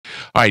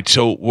All right,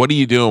 so what are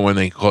you doing when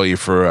they call you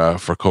for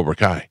Cobra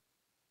Kai?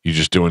 You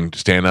just doing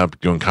stand-up,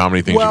 doing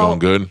comedy, things are going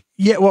good?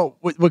 Yeah, well,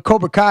 with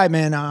Cobra Kai,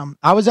 man,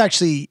 I was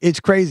actually, it's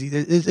crazy.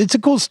 It's a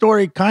cool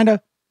story, kind of,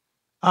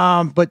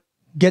 but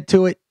get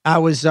to it. I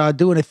was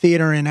doing a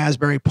theater in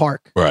Asbury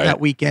Park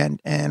that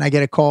weekend, and I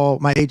get a call.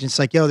 My agent's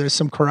like, yo, there's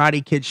some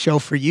Karate Kid show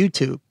for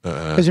YouTube.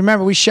 Because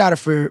remember, we shot it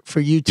for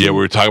YouTube. Yeah, we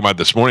were talking about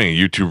this morning,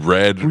 YouTube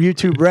Red.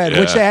 YouTube Red,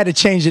 which they had to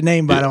change the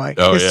name, by the way.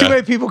 Because too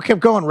many people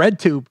kept going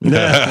RedTube.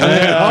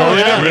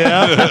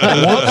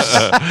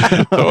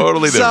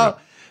 Totally different.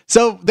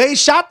 So they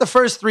shot the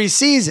first 3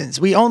 seasons.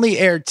 We only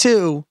aired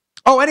 2.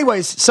 Oh,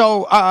 anyways,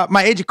 so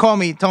my agent called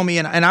me, told me,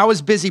 and I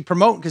was busy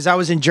promoting because I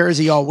was in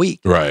Jersey all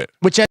week, right?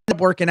 Which ended up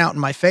working out in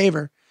my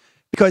favor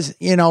because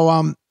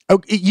because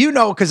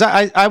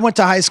I went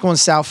to high school in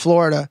South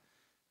Florida.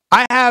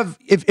 I have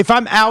if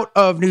I'm out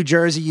of New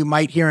Jersey, you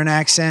might hear an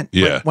accent.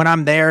 Yeah. When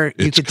I'm there,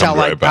 you can tell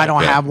like I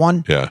don't have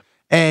one. Yeah.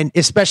 And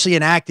especially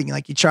in acting,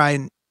 like you try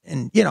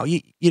and you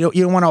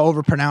don't want to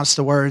overpronounce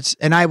the words.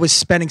 And I was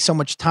spending so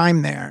much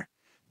time there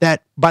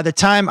that by the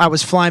time I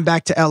was flying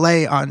back to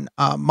LA on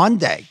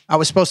Monday, I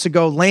was supposed to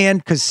go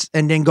land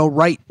and then go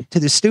right to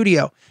the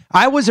studio.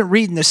 I wasn't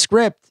reading the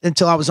script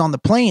until I was on the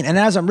plane. And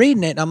as I'm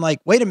reading it, I'm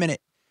like, wait a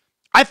minute.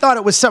 I thought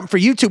it was something for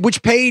YouTube,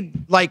 which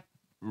paid like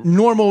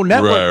normal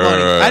network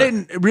money. Right. I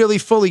didn't really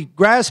fully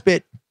grasp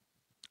it.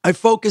 I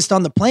focused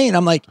on the plane.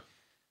 I'm like,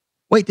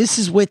 wait, this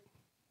is with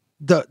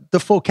the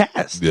full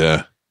cast.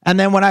 Yeah. And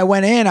then when I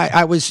went in,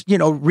 I was,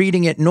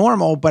 reading it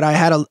normal, but I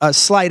had a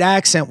slight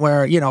accent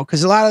where,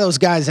 because a lot of those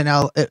guys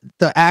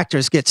the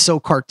actors get so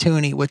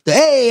cartoony with the,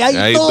 hey, how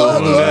you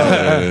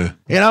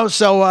doing?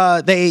 So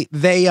I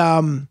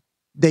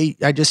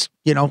just,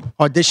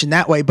 auditioned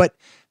that way. But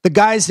the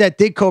guys that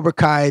did Cobra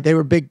Kai, they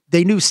were big,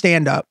 they knew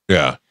stand up.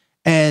 Yeah.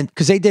 And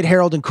because they did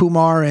Harold and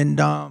Kumar and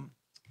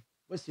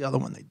what's the other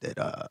one they did?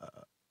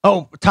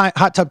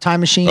 Hot Tub Time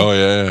Machine. Oh,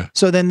 yeah.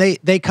 So then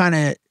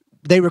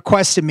they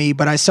requested me,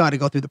 but I still had to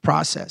go through the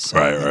process.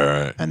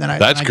 Right. And then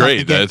That's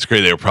great. That's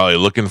great. They were probably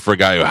looking for a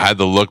guy who had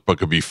the look but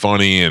could be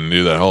funny and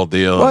do that whole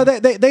deal. Well,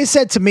 they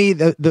said to me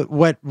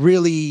what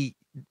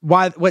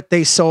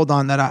they sold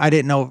on that I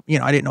didn't know.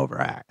 I didn't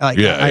overact. Like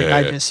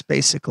I just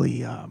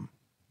basically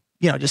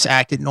just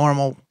acted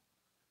normal.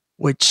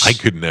 Which I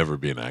could never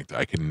be an actor.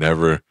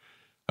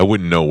 I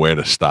wouldn't know where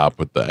to stop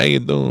with the, how you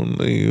doing?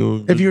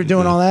 If you were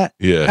doing all that?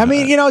 Yeah. I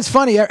mean, it's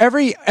funny.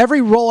 Every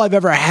role I've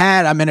ever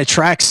had, I'm in a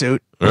tracksuit.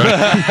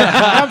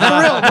 I'm for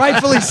real,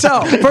 rightfully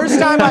so. First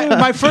time,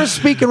 my first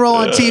speaking role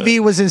on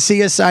TV was in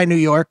CSI New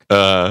York.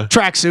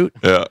 Tracksuit.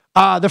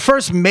 Yeah. The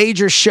first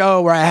major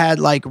show where I had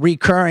like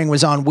recurring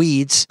was on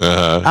Weeds.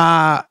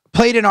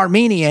 Played an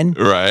Armenian.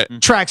 Right.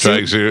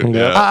 Tracksuit.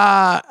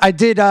 Yeah. I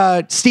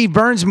did Steve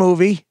Burns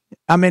movie.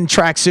 I'm in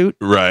tracksuit.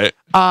 Right.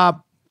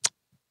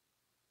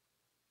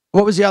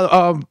 What was the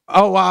other?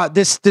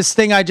 This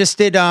thing I just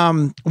did,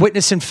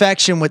 Witness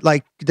Infection with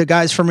like the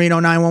guys from Reno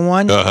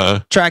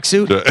 911,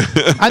 tracksuit.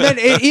 And then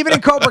even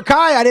in Cobra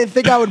Kai, I didn't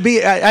think I would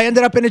be. I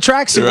ended up in a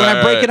tracksuit when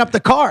I'm breaking up the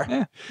car.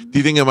 Yeah. Do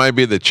you think it might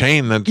be the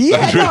chain? Listen,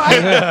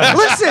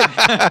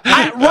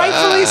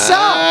 rightfully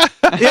so.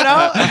 It's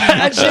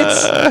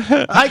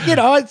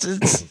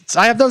like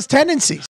I have those tendencies.